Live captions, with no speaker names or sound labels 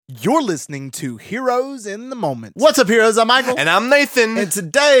You're listening to Heroes in the Moment. What's up, heroes? I'm Michael. And I'm Nathan. And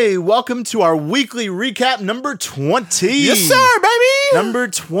today, welcome to our weekly recap number 20. Yes, sir, baby. Number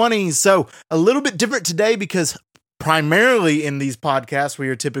 20. So, a little bit different today because primarily in these podcasts, we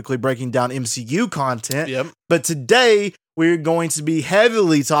are typically breaking down MCU content. Yep. But today, we're going to be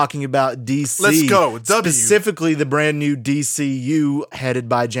heavily talking about DC. Let's go. W. Specifically, the brand new DCU headed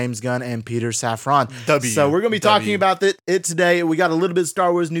by James Gunn and Peter Safran. W. So we're going to be talking about it today. We got a little bit of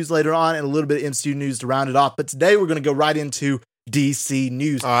Star Wars news later on and a little bit of MCU news to round it off. But today, we're going to go right into DC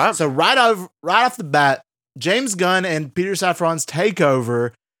news. All right. So right off the bat, James Gunn and Peter Safran's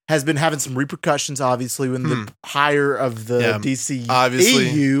takeover has been having some repercussions, obviously, when the hire of the DCU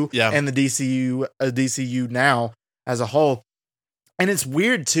and the DCU now as a whole. And it's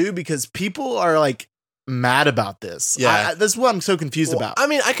weird too because people are like mad about this. Yeah. This is what I'm so confused about. I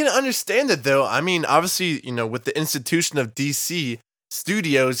mean, I can understand it though. I mean, obviously, with the institution of DC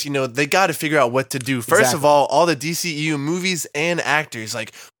Studios, they got to figure out what to do. First of all the DCU movies and actors,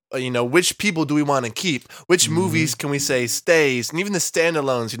 like, which people do we want to keep? Which movies can we say stays? And even the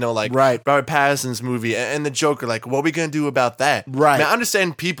standalones, like Robert Pattinson's movie and the Joker, like, what are we going to do about that? Right. I mean, I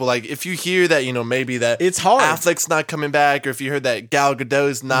understand people, like, if you hear that, maybe that it's hard. Affleck's not coming back, or if you heard that Gal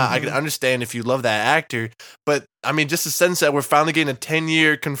Gadot's not, I can understand if you love that actor. But, I mean, just the sense that we're finally getting a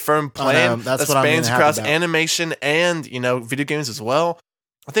 10-year confirmed plan that spans across animation and, video games as well.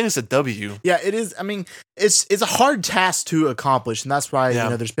 I think it's a W. Yeah, it is. I mean, it's a hard task to accomplish, and that's why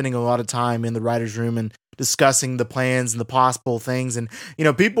they're spending a lot of time in the writers' room and discussing the plans and the possible things. And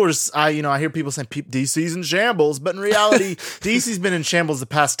people are, I hear people saying DC's in shambles, but in reality, DC's been in shambles the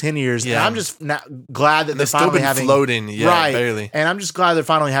past 10 years. Yeah. And I'm just glad that they're finally still been floating, barely. And I'm just glad they're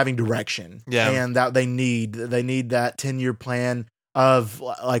finally having direction. Yeah, and that they need that 10-year plan of,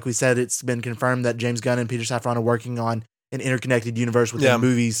 like we said, it's been confirmed that James Gunn and Peter Safran are working on an interconnected universe within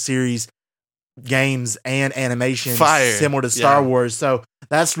movies, series, games, and animation, similar to Star Wars. So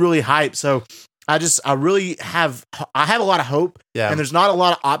that's really hype. So I have a lot of hope, and there's not a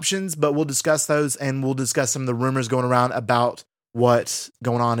lot of options, but we'll discuss those, and we'll discuss some of the rumors going around about what's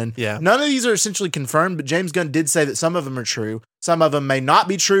going on. And none of these are essentially confirmed, but James Gunn did say that some of them are true, some of them may not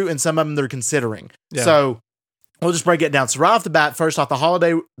be true, and some of them they're considering. Yeah. So we'll just break it down. So right off the bat, first off,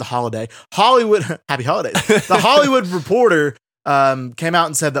 Hollywood, happy holidays. The Hollywood Reporter came out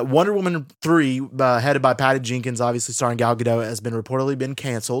and said that Wonder Woman 3, headed by Patty Jenkins, obviously starring Gal Gadot, has reportedly been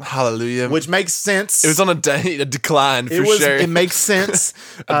canceled. Hallelujah. Which makes sense. It was on a decline for sure. It makes sense.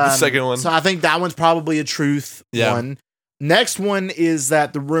 The second one. So I think that one's probably a truth one. Next one is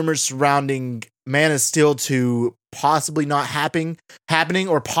that the rumors surrounding Man of Steel 2 possibly not happening,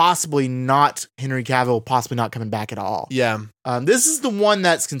 or possibly not Henry Cavill possibly not coming back at all. Yeah. This is the one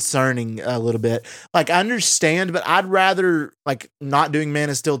that's concerning a little bit. Like, I understand, but I'd rather not doing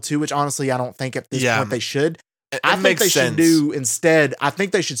Man of Steel 2, which honestly I don't think at this point they should. I think they should do instead. I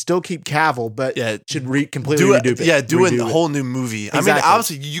think they should still keep Cavill, but should completely redo it. Yeah, do a whole new movie. Exactly. I mean,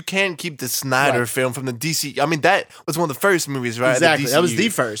 obviously, you can't keep the Snyder film from the DC. I mean, that was one of the first movies, right? Exactly, that was the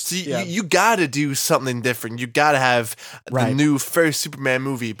first. So you got to do something different. You got to have the new first Superman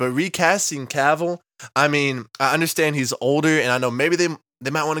movie. But recasting Cavill, I mean, I understand he's older, and I know maybe they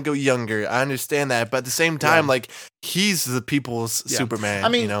might want to go younger. I understand that, but at the same time, he's the people's Superman. I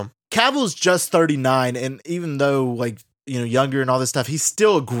mean, Cavill's just 39, and even though younger and all this stuff, he's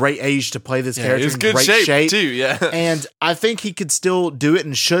still a great age to play this character. He's in good great shape too, yeah. And I think he could still do it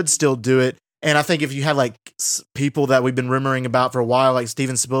and should still do it. And I think if you have people that we've been rumoring about for a while, like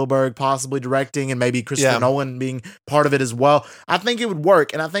Steven Spielberg possibly directing and maybe Christopher Nolan being part of it as well, I think it would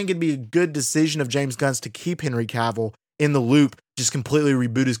work. And I think it'd be a good decision of James Gunn's to keep Henry Cavill in the loop, just completely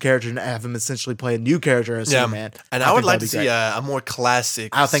reboot his character and have him essentially play a new character as Superman. And I would like to see a more classic.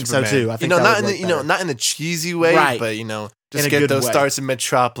 I think Superman. so too. I think not in the cheesy way, but just get those stars in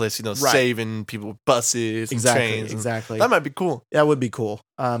Metropolis. Saving people with buses and trains. Exactly. That might be cool. That would be cool.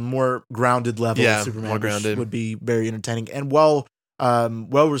 More grounded level of Superman, more grounded, would be very entertaining and well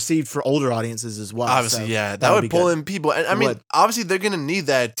received for older audiences as well. Obviously, so that would pull in people. And I mean, obviously they're going to need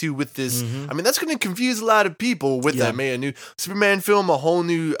that too with this. I mean, that's going to confuse a lot of people with that. Made a new Superman film, a whole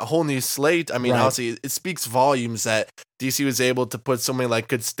new slate. I mean, obviously it speaks volumes that DC was able to put so many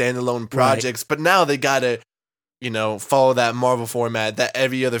good standalone projects, but now they got to follow that Marvel format that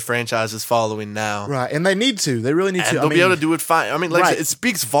every other franchise is following now. Right. And they need to. They really need to. They'll be able to do it fine. I mean, it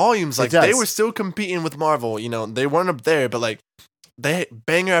speaks volumes. They were still competing with Marvel. They weren't up there, but they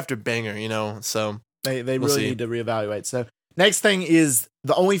banger after banger, so they really need to reevaluate. So next thing is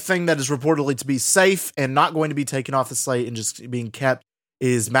the only thing that is reportedly to be safe and not going to be taken off the slate and just being kept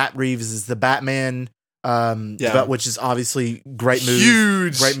is Matt Reeves is the Batman but which is obviously great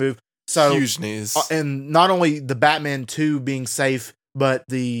move. Great move. So huge news. And not only the Batman 2 being safe, but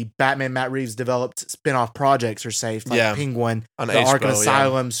the Batman Matt Reeves developed spin-off projects are safe, like Penguin, the Arkham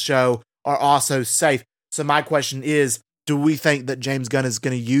Asylum show are also safe. So my question is, do we think that James Gunn is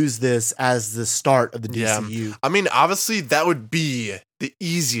going to use this as the start of the DCU? Yeah. I mean, obviously, that would be the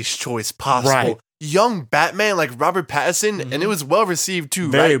easiest choice possible. Right. Young Batman like Robert Pattinson, and it was well received too.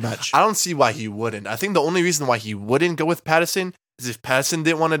 Very much. I don't see why he wouldn't. I think the only reason why he wouldn't go with Pattinson is if Pattinson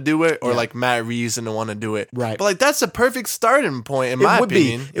didn't want to do it, or like Matt Reeves didn't want to do it. Right. But like that's a perfect starting point in my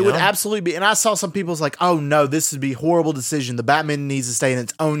opinion. It would absolutely be. And I saw some people's like, oh no, this would be a horrible decision. The Batman needs to stay in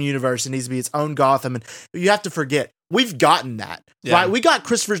its own universe. It needs to be its own Gotham. And you have to forget, we've gotten that. Right. We got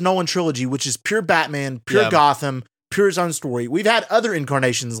Christopher Nolan trilogy, which is pure Batman, pure Gotham, pure his own story. We've had other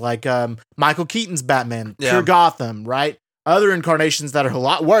incarnations like Michael Keaton's Batman, pure Gotham, right? Other incarnations that are a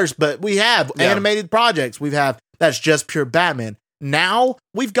lot worse, but we have animated projects. We have that's just pure Batman. Now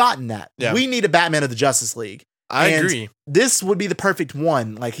we've gotten that. Yeah. We need a Batman of the Justice League. I agree. This would be the perfect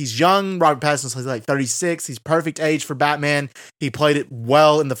one. Like he's young. Robert Pattinson's like 36. He's perfect age for Batman. He played it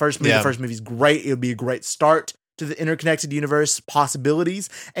well in the first movie. The first movie's great. It would be a great start to the interconnected universe possibilities.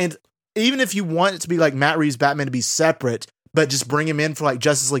 And even if you want it to be like Matt Reeves' Batman to be separate, but just bring him in for like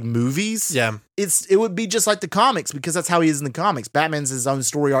Justice League movies. Yeah. It would be just like the comics because that's how he is in the comics. Batman's his own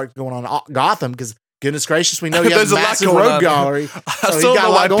story arc going on Gotham because goodness gracious, we know he has a massive road gallery. So I don't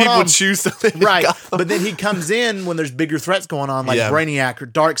know why people choose to live right. But then he comes in when there's bigger threats going on, like Brainiac or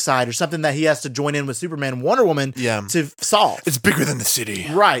Darkseid or something that he has to join in with Superman and Wonder Woman to solve. It's bigger than the city.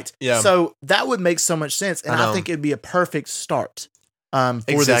 Right. Yeah. So that would make so much sense. And I think it'd be a perfect start. For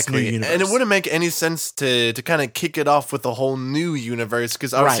this new universe. And it wouldn't make any sense to kind of kick it off with a whole new universe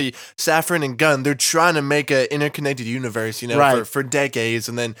because obviously Safran and Gunn, they're trying to make an interconnected universe, for decades,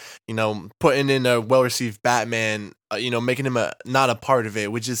 and then putting in a well-received Batman, making him not a part of it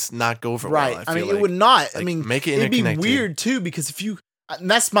would just not go over well. I mean, it would not. Like, I mean, make it it'd be interconnected. weird too because if you,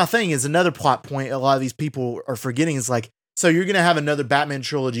 and that's my thing is another plot point. A lot of these people are forgetting is like, so you're gonna have another Batman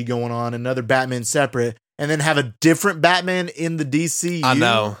trilogy going on, another Batman separate. And then have a different Batman in the DCU. I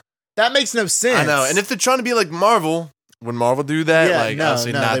know. That makes no sense. I know. And if they're trying to be like Marvel, would Marvel do that?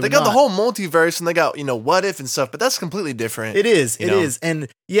 Obviously not. They got the whole multiverse and they got, What If and stuff, but that's completely different. It is. It is. And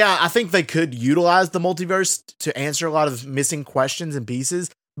I think they could utilize the multiverse to answer a lot of missing questions and pieces.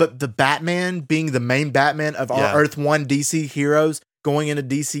 But the Batman being the main Batman of our Earth 1 DC heroes going into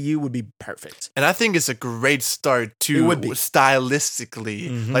DCU would be perfect. And I think it's a great start to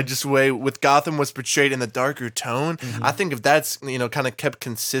stylistically, like just the way with Gotham was portrayed in the darker tone. I think if that's, kind of kept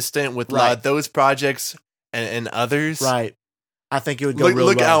consistent with those projects and others. Right. I think it would go really well.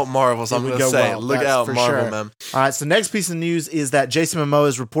 Look out, Marvels. I'm going to say. Well. Look out, Marvel, man. All right, so next piece of news is that Jason Momoa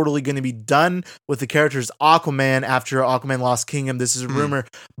is reportedly going to be done with the character's Aquaman after Aquaman Lost Kingdom. This is a rumor,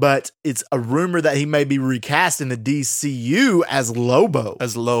 but it's a rumor that he may be recast in the DCU as Lobo.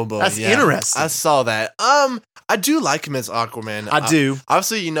 That's interesting. I saw that. I do like him as Aquaman. I do.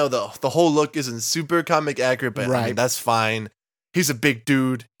 Obviously, the whole look isn't super comic accurate, but I mean, that's fine. He's a big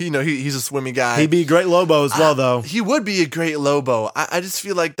dude. He's a swimming guy. He'd be a great Lobo as well, though. He would be a great Lobo. I just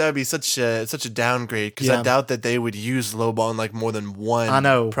feel like that would be such a downgrade because I doubt that they would use Lobo on like more than one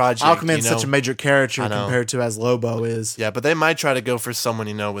project. Aquaman's such a major character compared to as Lobo is. Yeah, but they might try to go for someone,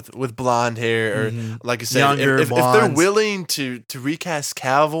 with blonde hair or like you said, younger, if they're willing to recast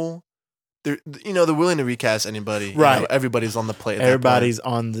Cavill, they're willing to recast anybody. Right. Everybody's on the plate. Everybody's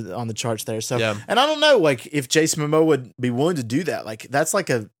on the charts there. So, and I don't know, like if Jason Momoa would be willing to do that, like that's like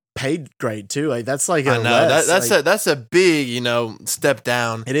a paid grade too. Like that's like that's a big step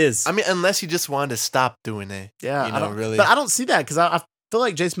down. It is. I mean, unless he just wanted to stop doing it. Yeah, really. But I don't see that because I feel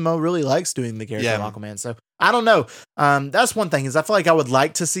like Jason Momoa really likes doing the character of Aquaman. So I don't know. That's one thing is I feel like I would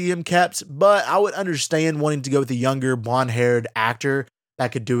like to see him kept, but I would understand wanting to go with a younger blonde haired actor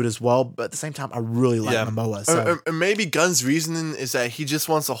that could do it as well, but at the same time, I really like Momoa. So. Or maybe Gunn's reasoning is that he just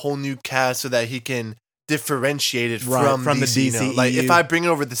wants a whole new cast so that he can differentiate it from the DC. Like if I bring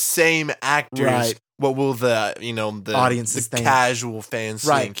over the same actors, what will the audiences think? Casual fans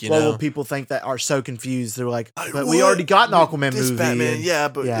think? What will people think that are so confused? They're like, but we already got an Aquaman movie.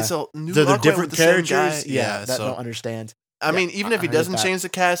 Batman, but it's a new they're Aquaman different with the characters. Same guy. That don't understand. I mean, even if he doesn't change the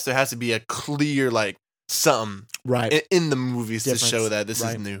cast, there has to be a clear something in the movies to show that this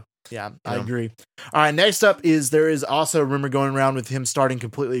is new. Yeah, I agree. All right, next up there is also a rumor going around with him starting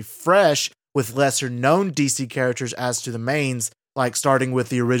completely fresh with lesser known DC characters as to the mains, like starting with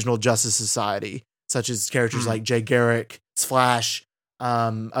the original Justice Society, such as characters like Jay Garrick, Flash,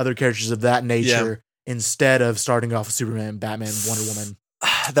 other characters of that nature, instead of starting off with Superman, Batman, Wonder Woman.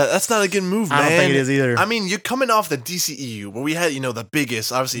 That's not a good move, man. I don't think it is either. I mean, you're coming off the DCEU, where we had, the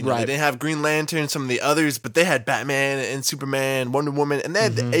biggest. Obviously, they didn't have Green Lantern, some of the others, but they had Batman and Superman, Wonder Woman, and they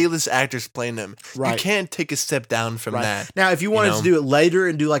had the A-list actors playing them. Right. You can't take a step down from that. Now, if you wanted to do it later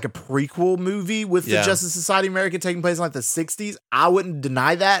and do like a prequel movie with the Justice Society of America taking place in like the 60s, I wouldn't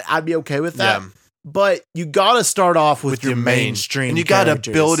deny that. I'd be okay with that. Yeah. But you got to start off with your mainstream and you got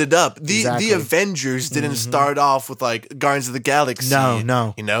to build it up. The Avengers didn't start off with like Guardians of the Galaxy.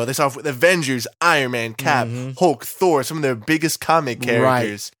 No. They start off with Avengers, Iron Man, Cap, Hulk, Thor, some of their biggest comic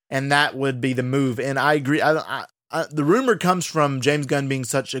characters. Right. And that would be the move. And I agree. The rumor comes from James Gunn being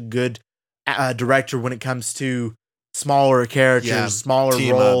such a good director when it comes to smaller characters, smaller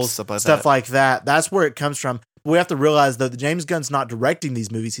roles, stuff like that. That's where it comes from. But we have to realize, though, that James Gunn's not directing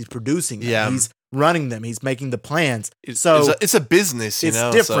these movies. He's producing them. Yeah. He's running them. He's making the plans. So it's a business, it's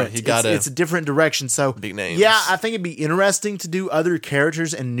different. So it's a different direction. So big names. Yeah, I think it'd be interesting to do other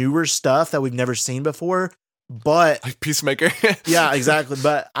characters and newer stuff that we've never seen before. But like Peacemaker. Yeah, exactly.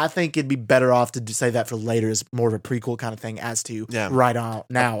 But I think it'd be better off to say that for later as more of a prequel kind of thing as to right on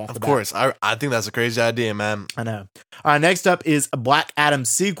now. Of course. I think that's a crazy idea, man. I know. All right, next up is a Black Adam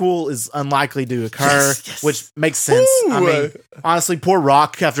sequel is unlikely to occur, which makes sense. Ooh. I mean, honestly, poor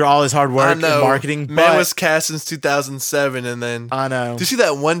Rock after all his hard work in marketing. Man was cast since 2007 and then... I know. Did you see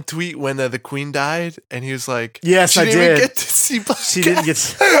that one tweet when the Queen died? And he was like... Yes, I did. She didn't even get to see Black Adam. She didn't get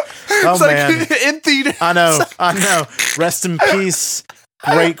to... Oh, man. In theater. I know. Rest in peace,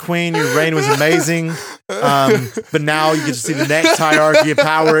 great queen. Your reign was amazing. But now you get to see the next hierarchy of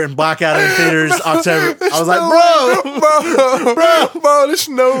power in Black Adam in theaters October. I was like, bro, there's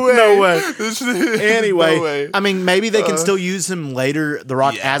no way. No way. Anyway, no way. I mean, maybe they can still use him later, The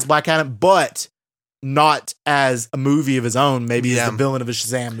Rock, as Black Adam, but not as a movie of his own. Maybe as the villain of a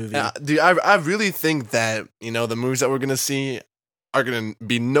Shazam movie. Dude, I really think that, the movies that we're going to see are going to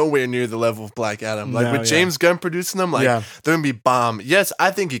be nowhere near the level of Black Adam. Like with James Gunn producing them, they're going to be bomb. Yes,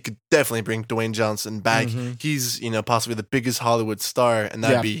 I think he could definitely bring Dwayne Johnson back. He's, possibly the biggest Hollywood star, and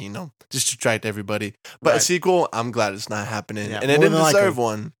that'd be, just to attract everybody. But a sequel, I'm glad it's not happening. And it didn't deserve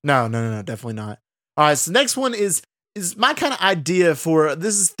one. No, definitely not. All right, so the next one is my kind of idea for,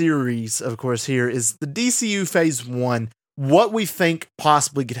 this is theories, of course, here, is the DCU Phase 1. What we think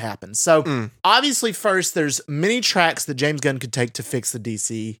possibly could happen. So, obviously, first, there's many tracks that James Gunn could take to fix the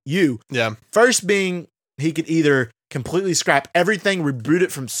DCU. Yeah. First being, he could either completely scrap everything, reboot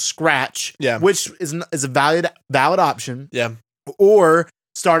it from scratch, which is a valid option. Yeah. Or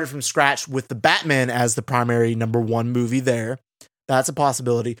start it from scratch with the Batman as the primary number one movie there. That's a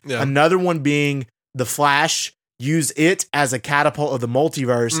possibility. Yeah. Another one being The Flash. Use it as a catapult of the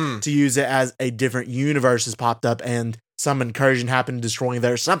multiverse to use it as a different universe has popped up and some incursion happened, destroying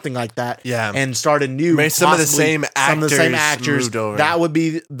there, something like that. Yeah. And start a new... Maybe some of the same actors moved over. That would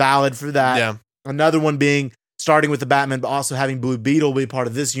be valid for that. Yeah. Another one being starting with the Batman, but also having Blue Beetle be part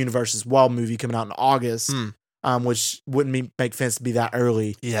of this universe as well, movie coming out in August, which wouldn't make sense to be that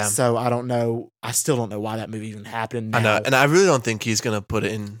early. Yeah. So I don't know. I still don't know why that movie even happened now. I know. And I really don't think he's going to put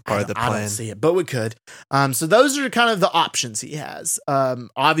it in part of the plan. I don't see it, but we could. So those are kind of the options he has.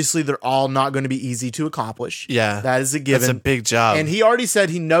 Obviously, they're all not going to be easy to accomplish. Yeah. That is a given. That's a big job. And he already said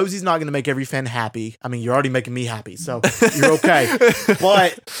he knows he's not going to make every fan happy. I mean, you're already making me happy, so you're okay.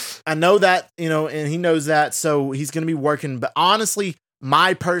 But I know that, and he knows that, so he's going to be working. But honestly,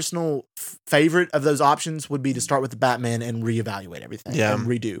 my personal favorite of those options would be to start with the Batman and reevaluate everything and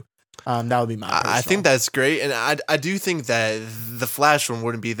redo. That would be my personal. I think that's great. And I do think that the Flash one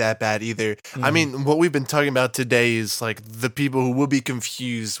wouldn't be that bad either. I mean, what we've been talking about today is like the people who will be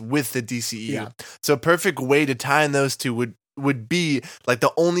confused with the DCEU. Yeah. So a perfect way to tie in those two would be like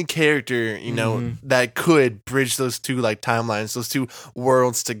the only character, that could bridge those two like timelines, those two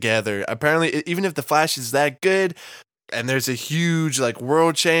worlds together. Apparently, even if the Flash is that good and there's a huge like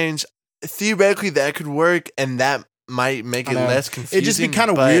world change, theoretically that could work, and that might make it less confusing. It'd just be kind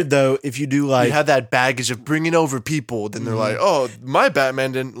of weird though if you do like... You have that baggage of bringing over people, then they're like, oh, my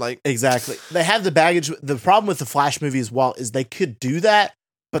Batman didn't like... Exactly. They have the baggage. The problem with the Flash movie as well is they could do that,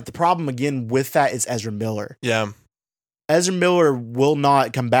 but the problem again with that is Ezra Miller. Yeah. Ezra Miller will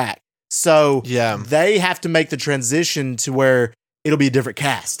not come back. So they have to make the transition to where it'll be a different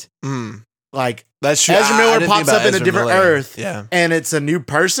cast. Like... That's true. Ezra Miller pops up in a different Earth, and it's a new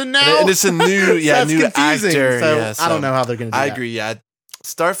person now. And it's a new, new confusing. actor. So I don't know how they're going to do that. I agree. Yeah,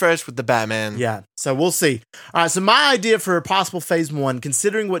 start fresh with the Batman. Yeah, so we'll see. All right. So my idea for a possible Phase 1,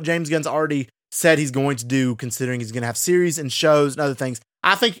 considering what James Gunn's already said he's going to do, considering he's going to have series and shows and other things,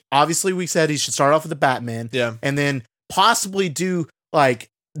 I think obviously we said he should start off with the Batman, and then possibly do like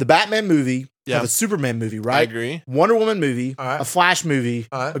the Batman movie, have a Superman movie, right? I agree. Wonder Woman movie, a Flash movie,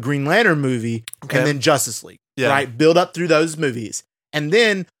 a Green Lantern movie, and then Justice League, right? Build up through those movies. And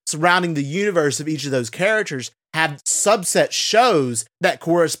then surrounding the universe of each of those characters, have subset shows that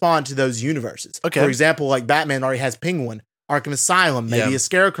correspond to those universes. For example, like Batman already has Penguin, Arkham Asylum, maybe a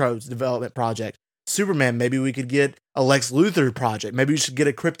Scarecrow's development project. Superman, maybe we could get a Lex Luthor project. Maybe we should get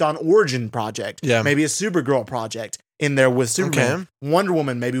a Krypton origin project. Maybe a Supergirl project in there with Superman. Wonder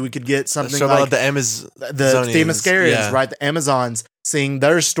Woman, maybe we could get something like the Themyscirians, right? The Amazons seeing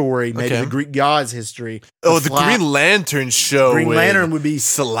their story, maybe the Greek gods' history. The Green Lantern show. Green Lantern would be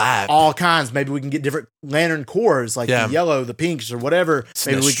slap. All kinds. Maybe we can get different Lantern cores, like the yellow, the pinks, or whatever.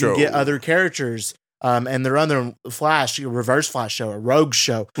 Maybe we can get other characters. And they're under Flash, a Reverse Flash show, a Rogue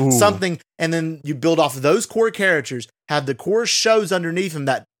show, something. And then you build off of those core characters, have the core shows underneath them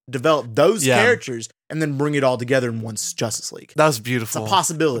that develop those characters, and then bring it all together in one Justice League. That was beautiful. It's a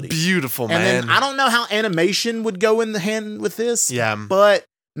possibility. Beautiful, man. And then I don't know how animation would go in the hand with this. But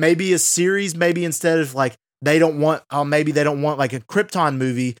maybe a series, maybe instead of like, maybe they don't want like a Krypton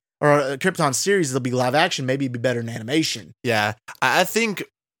movie or a Krypton series, it'll be live action. Maybe it'd be better in animation. Yeah. I think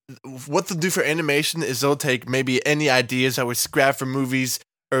what they'll do for animation is they'll take maybe any ideas that were scrapped from movies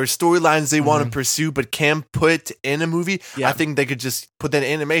or storylines they want to pursue but can't put in a movie. I think they could just put that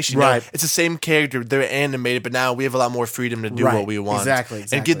in animation. Right. It's the same character. They're animated, but now we have a lot more freedom to do what we want. Exactly.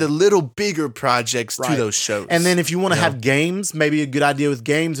 And get the little bigger projects to those shows. And then if you want to have games, maybe a good idea with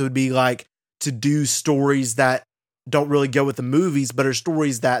games would be like to do stories that don't really go with the movies, but are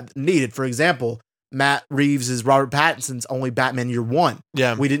stories that needed. For example, Matt Reeves is Robert Pattinson's only Batman Year One.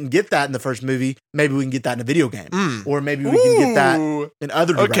 We didn't get that in the first movie. Maybe we can get that in a video game. Or maybe we can get that in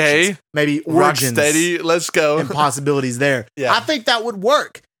other directions. Maybe origins. Rocksteady, let's go. And possibilities there. I think that would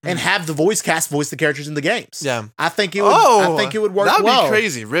work. And have the voice cast voice the characters in the games. I think it would work well. That'd be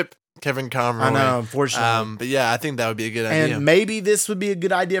crazy. Rip Kevin Conroy. I know, unfortunately. But yeah, I think that would be a good idea. And maybe this would be a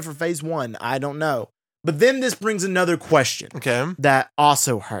good idea for phase 1. I don't know. But then this brings another question that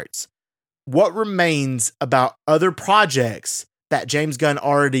also hurts. What remains about other projects that James Gunn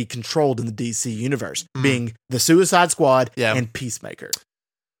already controlled in the DC universe, being the Suicide Squad and Peacemaker?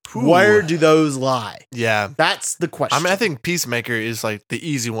 Where do those lie? That's the question. I mean, I think Peacemaker is like the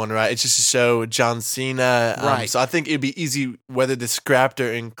easy one, right? It's just to show John Cena. So I think it'd be easy whether to scrap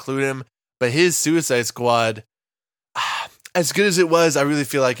or include him. But his Suicide Squad, as good as it was, I really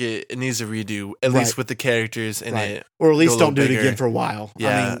feel like it needs a redo, at least with the characters in it. Or at least don't do it again for a while.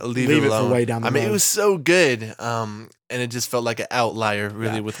 Yeah, I mean, leave it for way down the road. I mean, it was so good. And it just felt like an outlier,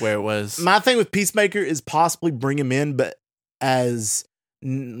 really, with where it was. My thing with Peacemaker is possibly bring him in, but as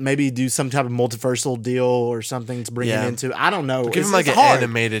maybe do some type of multiversal deal or something to bring him into. I don't know. Give him like an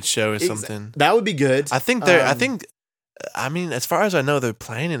animated show or something. That would be good. I think I mean, as far as I know, they're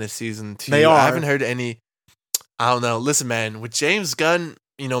planning a season 2. They are. I haven't heard any. I don't know. Listen, man, with James Gunn,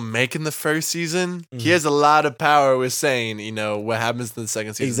 making the first season, he has a lot of power with saying, what happens in the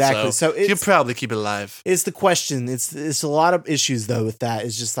second season. Exactly. So he'll probably keep it alive. It's the question. It's a lot of issues, though, with that.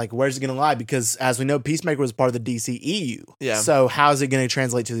 It's just like, where's it going to lie? Because as we know, Peacemaker was part of the DCEU. So how is it going to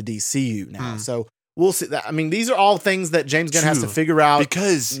translate to the DCU now? So we'll see. I mean, these are all things that James Gunn has to figure out.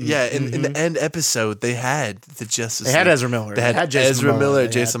 Because, in the end episode, they had the Justice League. They had Ezra Miller. They had Ezra Miller,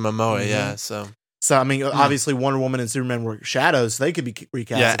 Jason Momoa, So, I mean, obviously Wonder Woman and Superman were shadows, so they could be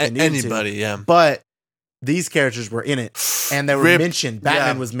recast if they needed to. But these characters were in it, and they were mentioned.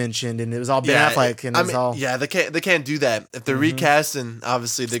 Batman was mentioned, and it was all Ben Affleck, and it was all... Yeah, they can't do that. If they're recasting,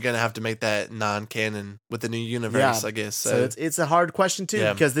 obviously they're going to have to make that non-canon with the new universe, I guess. So it's a hard question, too,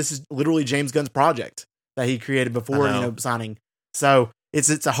 because this is literally James Gunn's project that he created before, signing. So...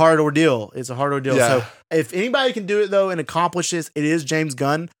 It's a hard ordeal. It's a hard ordeal. So if anybody can do it, though, and accomplish this, it is James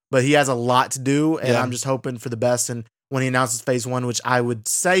Gunn, but he has a lot to do, and I'm just hoping for the best. And when he announces phase 1, which I would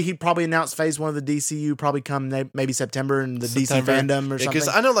say he'd probably announce phase 1 of the DCU, probably come maybe September in the DC fandom or something. Because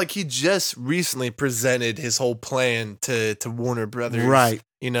I know he just recently presented his whole plan to Warner Brothers. Right.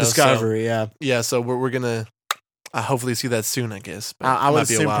 Discovery, Yeah, so we're going to... I hopefully see that soon, I guess. But I would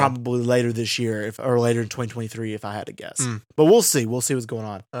assume probably later this year or later in 2023 if I had to guess. But we'll see. We'll see what's going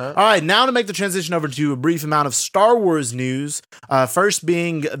on. All right, now to make the transition over to a brief amount of Star Wars news. First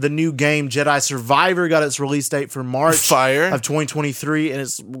being the new game Jedi Survivor got its release date for March of 2023, and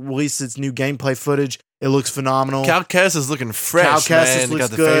it's released its new gameplay footage. It looks phenomenal. Cal Kestis is looking fresh, Cal Kestis looks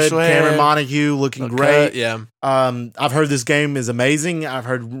good. Cameron Montague looking great. I've heard this game is amazing. I've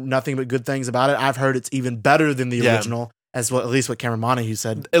heard nothing but good things about it. I've heard it's even better than the original, at least what Cameron Montague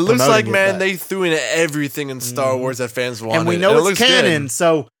said. It looks like, they threw in everything in Star Wars that fans wanted. And we know it's canon,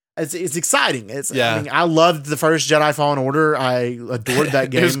 so it's exciting. I mean, I loved the first Jedi Fallen Order. I adored that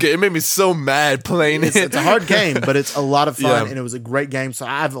game. It made me so mad playing it. It's a hard game, but it's a lot of fun, and it was a great game. So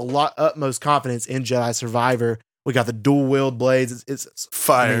I have utmost confidence in Jedi Survivor. We got the dual wield blades. It's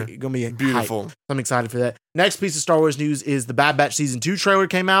fire. It's gonna be beautiful. Hype. I'm excited for that. Next piece of Star Wars news is the Bad Batch Season 2 trailer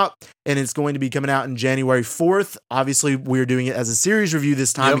came out, and it's going to be coming out in January 4th. Obviously, we're doing it as a series review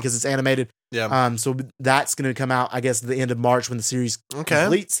this time because it's animated. Yeah. So that's going to come out, I guess, at the end of March when the series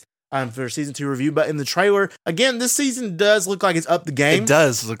completes. For Season 2 review. But in the trailer, again, this season does look like it's up the game. It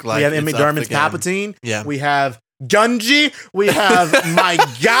does look like we have Emmett Darman's Palpatine. Yeah. We have Gunji. We have my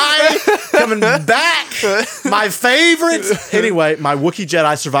guy coming back. My favorite. Anyway, my Wookiee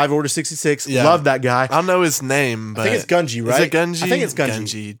Jedi Survivor Order 66. Yeah. Love that guy. I don't know his name, but I think it's Gunji, right? Is it Gunji? I think it's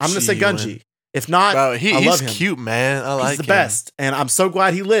Gunji. I'm going to say Gunji. If not, bro, I love him. He's cute, man. I like him. He's the best. And I'm so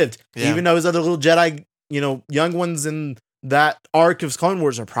glad he lived. Yeah. Even though his other little Jedi, young ones in that arc of Clone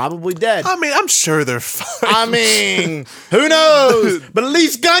Wars are probably dead. I mean, I'm sure they're fine. I mean, who knows? But at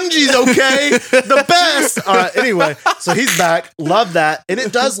least Gunji's okay. The best. All right, anyway, so he's back. Love that. And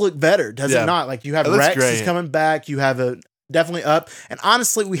it does look better, does it not? Like, you have Rex is coming back. You have a definitely up. And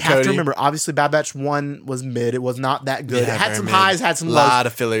honestly, we have to remember, obviously, Bad Batch 1 was mid. It was not that good. Yeah, it had some mid. highs, had some lows. A lot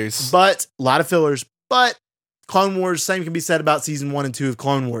of fillers. But a lot of fillers. But Clone Wars, same can be said about season 1 and 2 of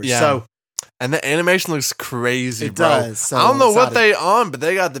Clone Wars. Yeah. So, and the animation looks crazy, it bro. does. So I don't know what they on, but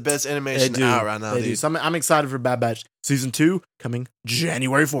they got the best animation out right now, They do. So I'm excited for Bad Batch Season 2 coming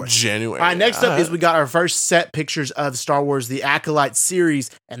January 4th. January. All right, next up is we got our first set pictures of Star Wars The Acolyte series,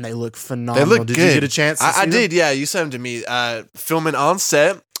 and they look phenomenal. They look Did good. you get a chance to see I them? did, yeah. You sent them to me. Filming on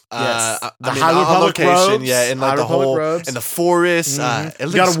set. Yes. The High Republic robes. Yeah, and like High the Republic whole robes. in the forest. It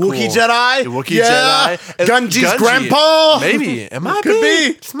looks You got a Wookiee cool. Jedi. The Wookiee Jedi. And Gunji's grandpa. Maybe. It might Could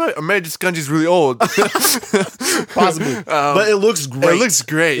be. Or maybe just Gunji's really old. Possibly. But it looks great. It looks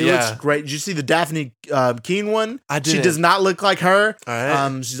great, It looks great. Did you see the Daphne Keen one? I did. She does not look like her. All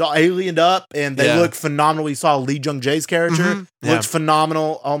right. She's all aliened up, and they look phenomenal. We saw Lee Jung Jae's character. Looks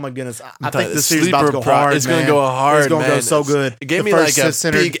phenomenal. Oh my goodness. I think the series is about to go hard. It's going to go hard, It's going to go so good. It gave me like a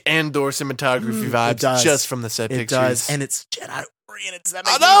big Andor cinematography vibes just from the set pictures. It does. And it's Jedi oriented. That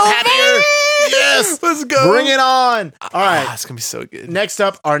makes me happier. Yes. Let's go. Bring it on. All right. It's going to be so good. Next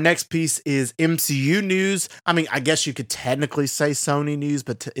up, our next piece is MCU news. I mean, I guess you could technically say Sony news,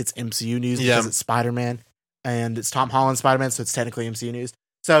 but it's MCU news because it's Spider-Man and it's Tom Holland Spider-Man, so it's technically MCU news.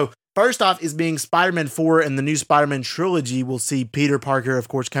 So first off is being Spider-Man 4 and the new Spider-Man trilogy. We'll see Peter Parker, of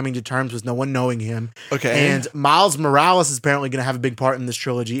course, coming to terms with no one knowing him. Okay. And Miles Morales is apparently going to have a big part in this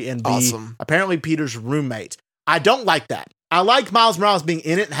trilogy and be apparently Peter's roommate. I don't like that. I like Miles Morales being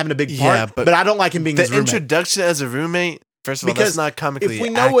in it and having a big part, but I don't like him being his roommate. The introduction as a roommate, first of all, that's not comically if we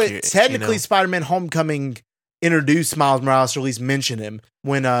know accurate, it, technically Spider-Man Homecoming introduced Miles Morales, or at least mentioned him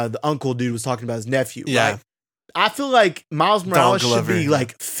when the uncle dude was talking about his nephew, right? I feel like Miles Morales should be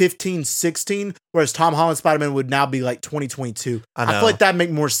like 15, 16, whereas Tom Holland Spider-Man would now be like 2022. I feel like that'd make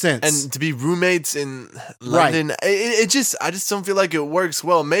more sense. And to be roommates in London, I just don't feel like it works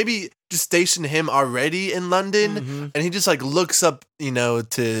well. Maybe just station him already in London, and he just like looks up,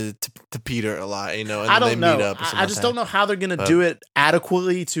 to Peter a lot, and I don't they know. meet up. Or I just don't know how they're gonna do it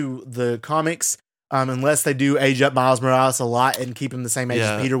adequately to the comics. Unless they do age up Miles Morales a lot and keep him the same age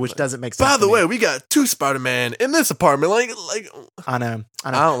as Peter, which doesn't make sense. By the way, we got 2 Spider-Man in this apartment. Like I know.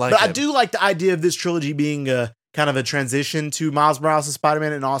 I don't like but it. I do like the idea of this trilogy being a kind of a transition to Miles Morales as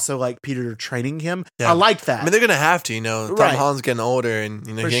Spider-Man, and also like Peter training him. Yeah. I like that. I mean, they're gonna have to, Tom Holland's getting older, and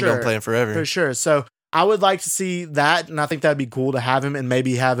he ain't gonna play him forever. For sure. So I would like to see that, and I think that'd be cool to have him, and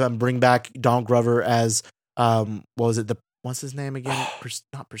maybe have him bring back Don Glover as what's his name again?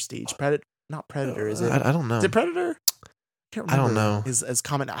 Not Prestige. Not Predator, is it? I don't know. Is it Predator? I don't know. His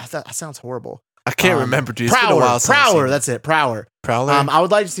comment. That sounds horrible. I can't remember, dude. Prowler. That's it. Prowler. I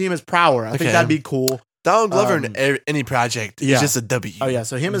would like to see him as Prowler. I think that'd be cool. Don Glover in any project is just a W. Oh yeah,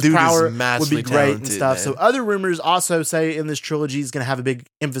 so him as Prowler would be great and stuff. Man. So other rumors also say in this trilogy is going to have a big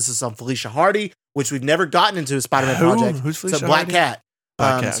emphasis on Felicia Hardy, which we've never gotten into a Spider-Man project. Who's Felicia Hardy? Black Cat.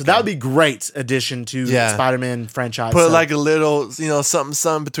 So that would be great addition to the Spider-Man franchise. Put like a little,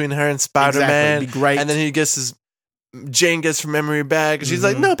 something between her and Spider-Man. Exactly. Be great. And then Jane gets her memory back, and she's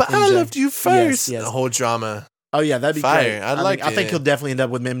like, "No, but I loved you first." Yes. The whole drama. Oh yeah, that'd be Fire. great. I think he'll definitely end up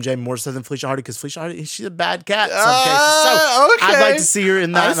with MJ more so than Felicia Hardy because Felicia Hardy, she's a bad cat in some cases. So Okay. I'd like to see her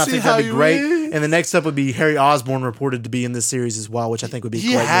in that, and I think that'd be great. Is. And the next up would be Harry Osborn reported to be in this series as well, which I think would be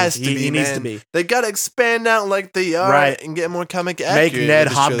great. He needs to be. They got to expand out like they are and get more comic accurate. Make Ned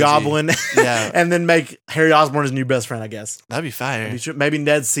Hobgoblin, and then make Harry Osborn his new best friend. I guess that'd be fire. Maybe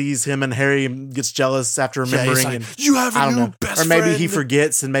Ned sees him and Harry and gets jealous after remembering. Like, you have a new best friend, or maybe he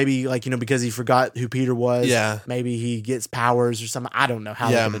forgets, and maybe because he forgot who Peter was. Yeah, maybe he gets powers or something. I don't know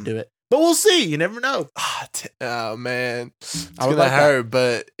how they're gonna do it, but we'll see. You never know. Oh man, it's gonna hurt,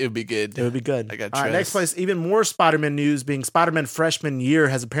 but it'll be good. It would be good. I got All right, next place. Even more Spider-Man news. Being Spider-Man freshman year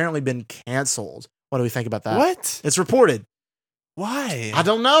has apparently been canceled. What do we think about that? What? It's reported. Why? I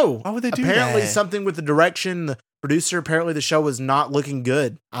don't know. Why would they do apparently that? Something with the direction. The producer. Apparently the show was not looking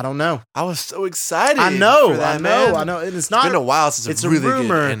good. I don't know. I was so excited. I know. And it's not. It's been a while since it's a really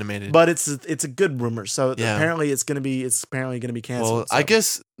rumor, good animated, but it's a good rumor. So apparently it's apparently gonna be canceled. Well, I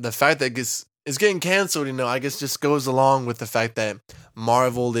guess the fact that it's getting canceled, I guess just goes along with the fact that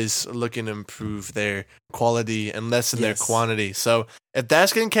Marvel is looking to improve their quality and lessen their quantity. So if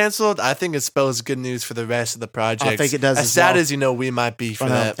that's getting canceled, I think it spells good news for the rest of the project. I think it does. As sad as we might be for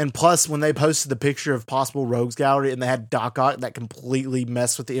that. And plus, when they posted the picture of possible rogues gallery and they had Doc Ock that completely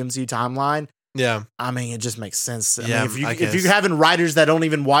messed with the MCU timeline. Yeah, I mean, it just makes sense. I mean, if you're having writers that don't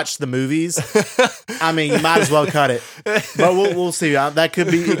even watch the movies, I mean, you might as well cut it. But we'll see. It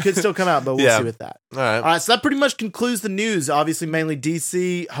could still come out, but we'll see with that. All right. So that pretty much concludes the news. Obviously, mainly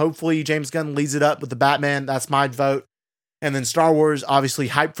DC. Hopefully, James Gunn leads it up with the Batman. That's my vote. And then Star Wars, obviously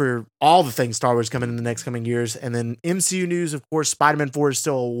hyped for all the things Star Wars coming in the next coming years. And then MCU news, of course, Spider-Man 4 is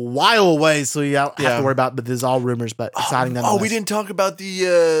still a while away, so you don't have to worry about. But there's all rumors, but exciting. We didn't talk about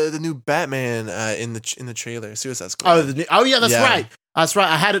the new Batman in the trailer, Suicide Squad. That's right. That's right.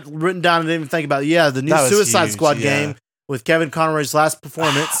 I had it written down and didn't even think about it. Yeah, the new Suicide Squad game with Kevin Conroy's last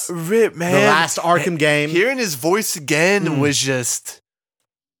performance. Rip, man. The last Arkham game. Hearing his voice again was just.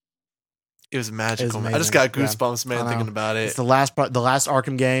 It was magical, man. I just got goosebumps, man, thinking about it. It's the last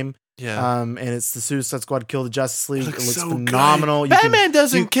Arkham game. Yeah. And it's the Suicide Squad Kill the Justice League. It looks so phenomenal. Batman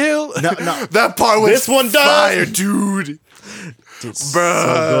doesn't kill. No. That part was this one fire, does. Dude. Dude, so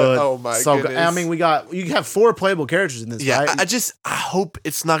good. Oh my so goodness. Good. I mean, you have 4 playable characters in this, right? I hope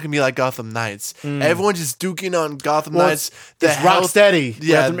it's not gonna be like Gotham Knights. Everyone just duking on Gotham Knights. It's Rocksteady.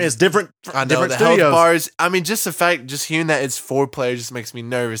 Yeah, it's different. I know different the studios. health bars. I mean, just the fact, just hearing that it's 4 players just makes me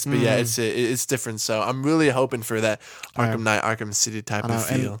nervous. But it's different. So I'm really hoping for that Arkham Knight, Arkham City type of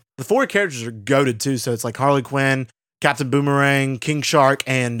feel. And the 4 characters are goated too. So it's like Harley Quinn, Captain Boomerang, King Shark,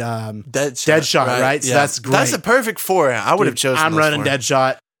 and Deadshot, right? So that's great. That's a perfect 4. I would have chosen. I'm running 4.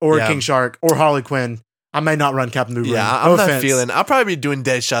 Deadshot or King Shark or Harley Quinn. I may not run Captain Boomerang. Yeah, I'm not feeling. I'll probably be doing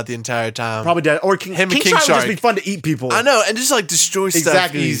Deadshot the entire time. Probably Dead or King Shark would just be fun to eat people. I know, and just like destroy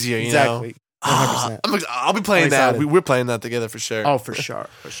stuff easier. Exactly. 100%. I'll be playing that. We're playing that together for sure. Oh, for sure.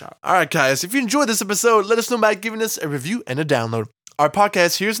 All right, guys. If you enjoyed this episode, let us know by giving us a review and a download. Our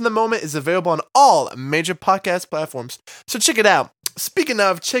podcast, Here's in the Moment, is available on all major podcast platforms. So check it out. Speaking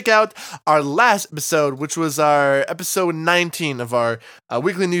of, check out our last episode, which was our episode 19 of our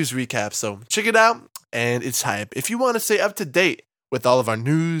weekly news recap. So check it out, and it's hype. If you want to stay up to date with all of our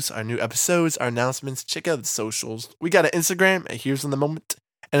news, our new episodes, our announcements, check out the socials. We got an Instagram at Here's in the Moment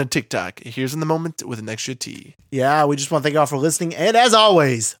and a TikTok at Here's in the Moment with an extra T. Yeah, we just want to thank you all for listening. And as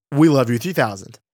always, we love you 3000.